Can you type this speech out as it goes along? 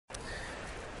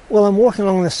Well, I'm walking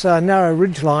along this narrow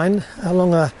ridge line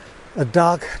along a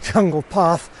dark jungle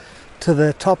path to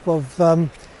the top of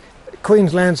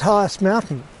Queensland's highest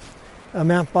mountain,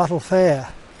 Mount Bartle Frere.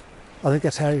 I think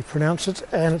that's how you pronounce it,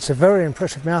 and it's a very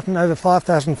impressive mountain, over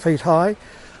 5,000 feet high,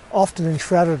 often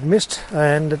enshrouded in mist,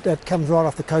 and it comes right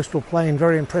off the coastal plain.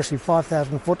 Very impressive,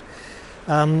 5,000 foot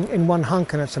in one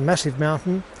hunk, and it's a massive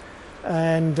mountain.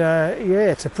 And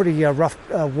yeah, it's a pretty rough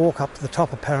walk up to the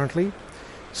top apparently.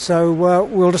 So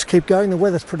we'll just keep going. The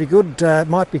weather's pretty good. It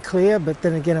might be clear, but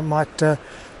then again it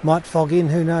might fog in,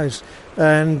 who knows.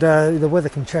 And the weather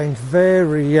can change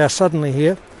very suddenly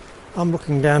here. I'm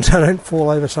looking down so I don't fall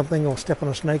over something or step on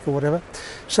a snake or whatever.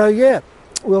 So yeah,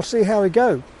 we'll see how we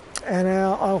go. And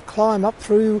I'll climb up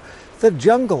through the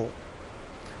jungle.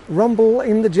 Rumble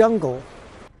in the jungle.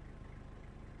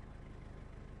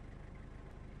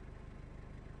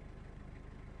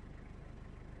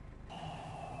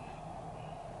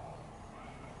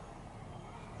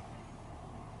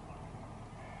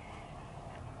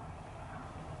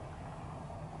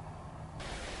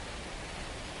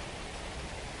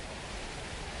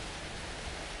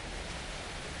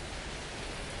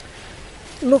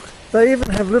 Look, they even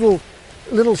have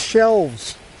little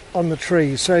shelves on the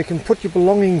trees so you can put your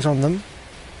belongings on them.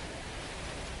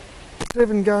 It's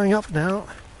even going up now.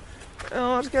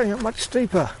 Oh, it's going up much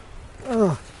steeper.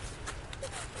 Oh.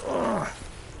 Oh.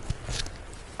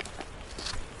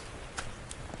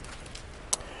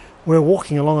 We're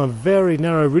walking along a very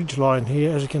narrow ridge line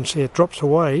here. As you can see, it drops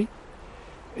away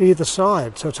either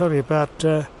side, so it's only about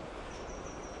a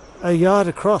yard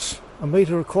across, a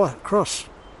metre across.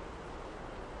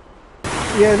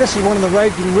 Yeah, this is one of the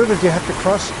raging rivers you have to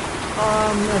cross.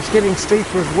 It's getting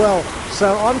steeper as well.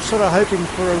 So I'm sort of hoping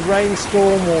for a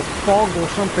rainstorm or fog or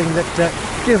something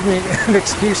that gives me an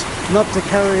excuse not to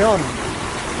carry on.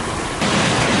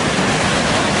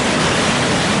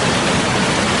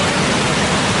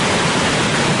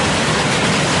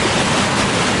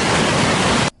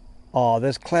 Oh,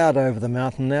 there's cloud over the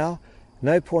mountain now.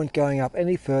 No point going up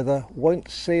any further,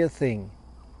 won't see a thing.